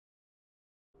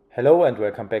Hello and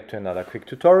welcome back to another quick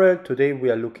tutorial. Today we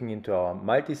are looking into our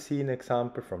multi-scene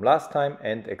example from last time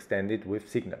and extend it with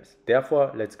signals.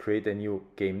 Therefore, let's create a new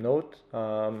game node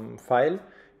file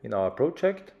in our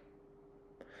project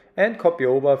and copy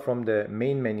over from the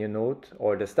main menu node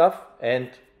all the stuff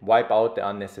and wipe out the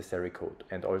unnecessary code,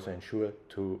 and also ensure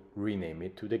to rename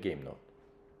it to the game node.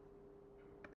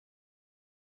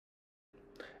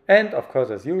 And of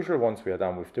course, as usual, once we are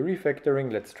done with the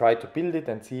refactoring, let's try to build it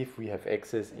and see if we have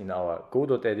access in our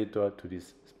Godot editor to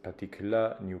this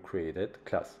particular new created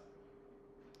class.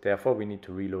 Therefore, we need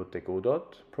to reload the Godot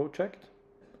project.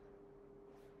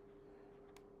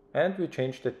 And we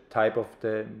change the type of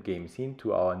the game scene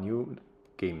to our new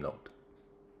game node.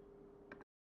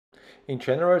 In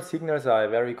general, signals are a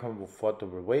very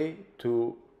comfortable way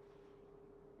to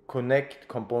connect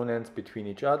components between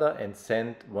each other and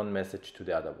send one message to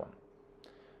the other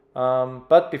one.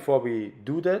 But before we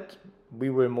do that, we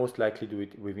will most likely do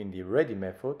it within the ready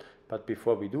method. But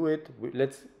before we do it,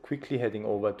 let's quickly heading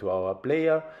over to our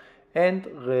player and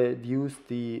reduce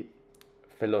the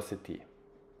velocity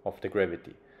of the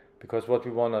gravity. Because what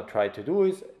we want to try to do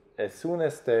is, as soon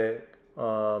as the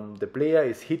player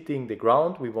is hitting the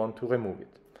ground, we want to remove it.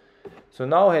 So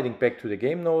now heading back to the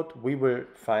game node, we will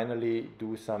finally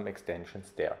do some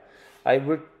extensions there. I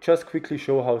will just quickly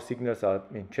show how signals are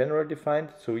in general defined.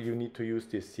 So you need to use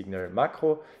this signal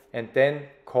macro and then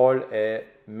call a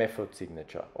method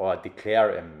signature or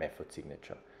declare a method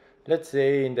signature. Let's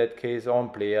say in that case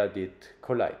onPlayer did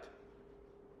collide.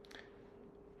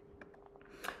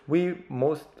 We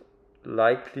most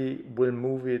likely will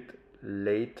move it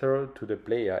later to the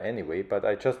player anyway, but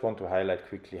I just want to highlight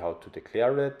quickly how to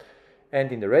declare it. And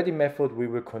in the ready method, we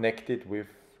will connect it with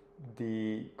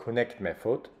the connect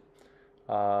method.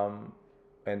 And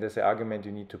as an argument,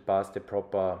 you need to pass the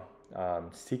proper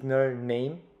signal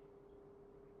name.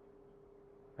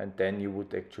 And then you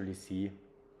would actually see,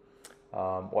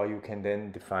 or you can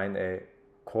then define a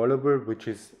callable, which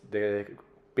is the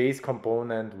base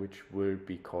component, which will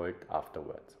be called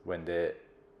afterwards when the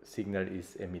signal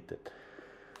is emitted.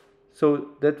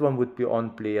 So that one would be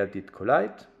onPlayer did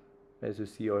collide, as you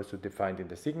see also defined in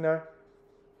the signal.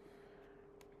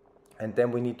 And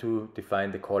then we need to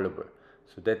define the callable.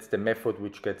 So that's the method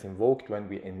which gets invoked when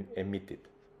we emit it.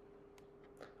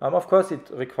 Of course, it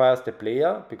requires the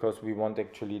player, because we want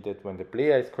actually that when the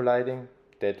player is colliding,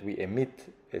 that we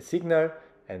emit a signal,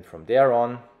 and from there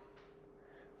on,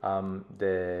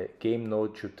 the game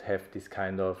node should have this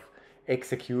kind of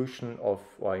execution of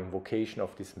or invocation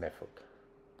of this method.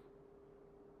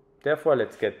 Therefore,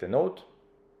 let's get the node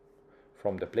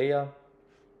from the player.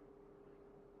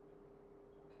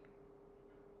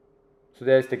 So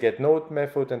there's the getNode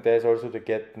method, and there's also the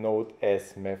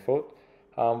getNodeAs method,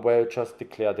 where you just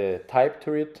declare the type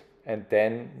to it and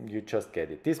then you just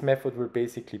get it. This method will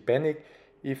basically panic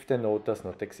if the node does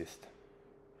not exist.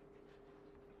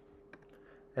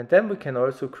 And then we can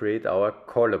also create our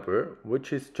callable,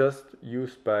 which is just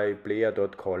used by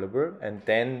player.callable, and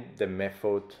then the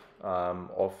method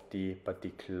of the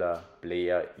particular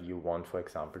player you want, for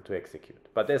example, to execute.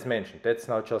 But as mentioned, that's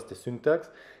now just the syntax.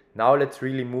 Now let's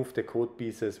really move the code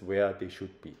pieces where they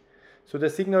should be. So the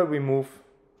signal we move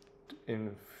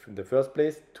in the first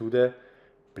place to the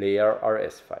player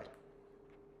RS file.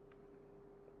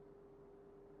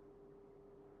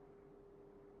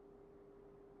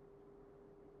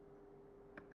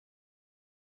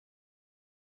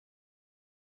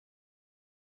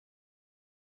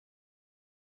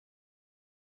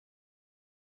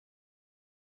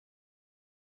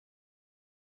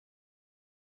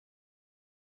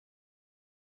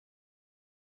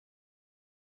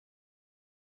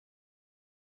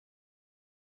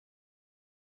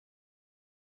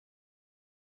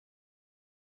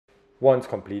 Once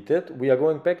completed, we are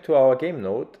going back to our game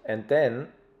node and then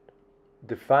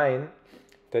define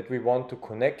that we want to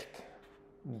connect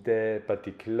the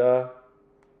particular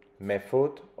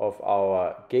method of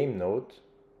our game node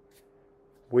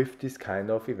with this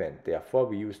kind of event. Therefore,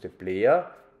 we use the player,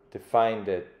 define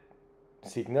the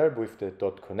signal with the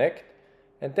 .connect,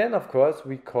 and then of course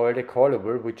we call the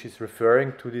callable, which is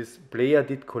referring to this player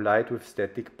did collide with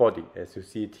static body, as you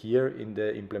see it here in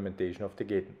the implementation of the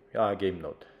game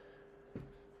node.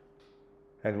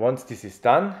 And once this is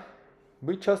done,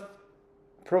 we just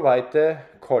provide the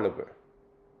callable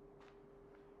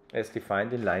as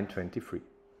defined in line 23.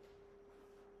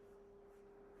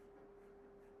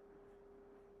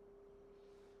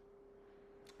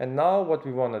 And now what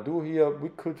we want to do here, we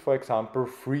could, for example,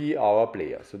 free our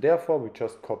player. So therefore, we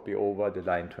just copy over the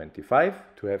line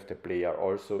 25 to have the player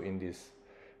also in this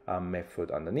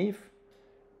method underneath.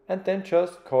 And then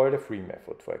just call the free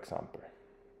method, for example.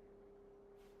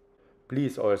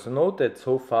 Please also note that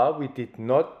so far we did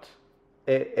not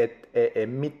add a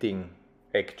emitting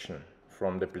action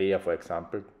from the player, for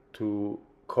example, to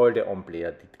call the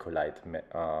on-player did collide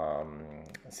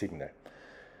signal.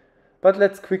 But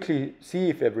let's quickly see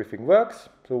if everything works.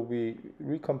 So we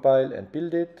recompile and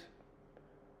build it,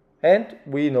 and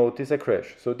we notice a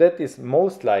crash. So that is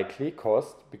most likely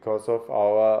caused because of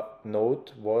our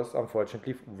node was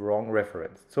unfortunately wrong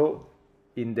referenced. So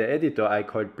in the editor I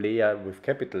called player with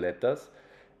capital letters,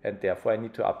 and therefore I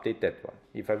need to update that one.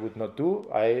 If I would not do,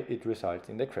 it results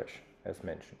in the crash, as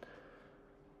mentioned.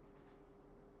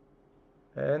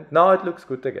 And now it looks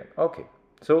good again. Okay,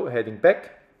 so heading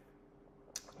back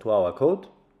to our code,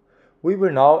 we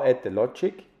will now add the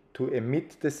logic to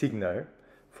emit the signal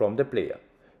from the player.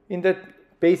 In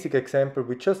that basic example,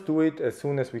 we just do it as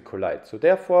soon as we collide. So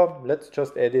therefore, let's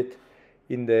just add it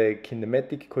in the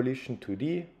kinematic collision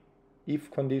 2D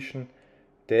if condition,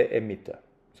 the emitter.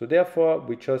 So therefore,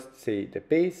 we just say the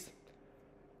base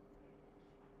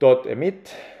dot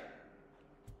emit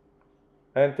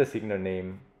and the signal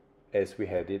name as we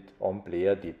had it on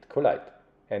player did collide.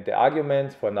 And the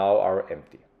arguments for now are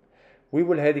empty. We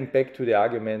will heading back to the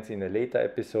arguments in a later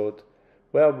episode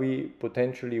where we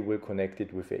potentially will connect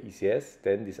it with a ECS.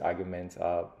 Then these arguments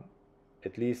are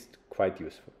at least quite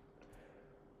useful.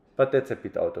 But that's a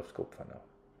bit out of scope for now.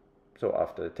 So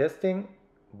after the testing,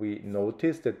 we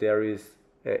notice that there is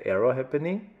an error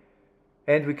happening,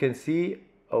 and we can see,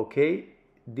 okay,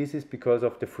 this is because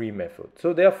of the free method.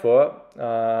 So therefore,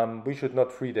 we should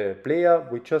not free the player.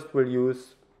 We just will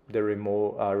use the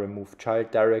remove child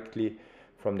directly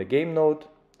from the game node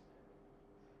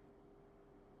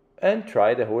and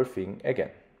try the whole thing again.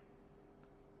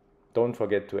 Don't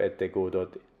forget to add the Godot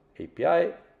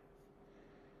API.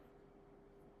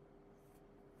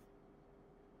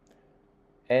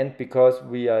 And because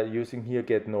we are using here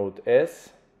get node s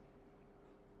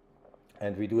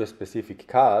and we do a specific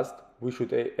cast, we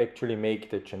should actually make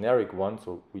the generic one.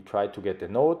 So we try to get a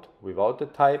node without the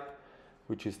type,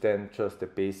 which is then just a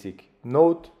basic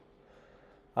node.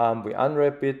 We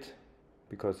unwrap it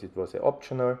because it was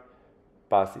optional,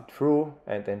 pass it through,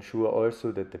 and ensure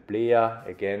also that the player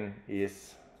again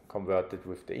is converted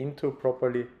with the into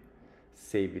properly.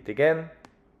 Save it again,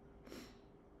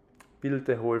 build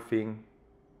the whole thing,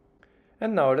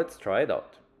 and now let's try it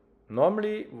out.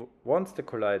 Normally, once the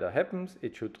collider happens,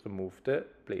 it should remove the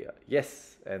player.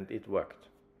 Yes, and it worked.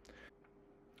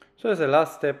 So as a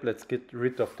last step, let's get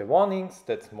rid of the warnings.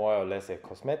 That's more or less a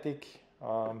cosmetic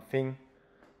thing.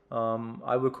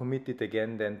 I will commit it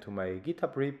again then to my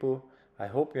GitHub repo. I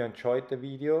hope you enjoyed the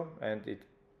video and it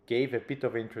gave a bit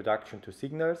of introduction to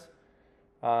signals.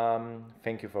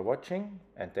 Thank you for watching,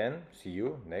 and then see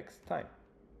you next time.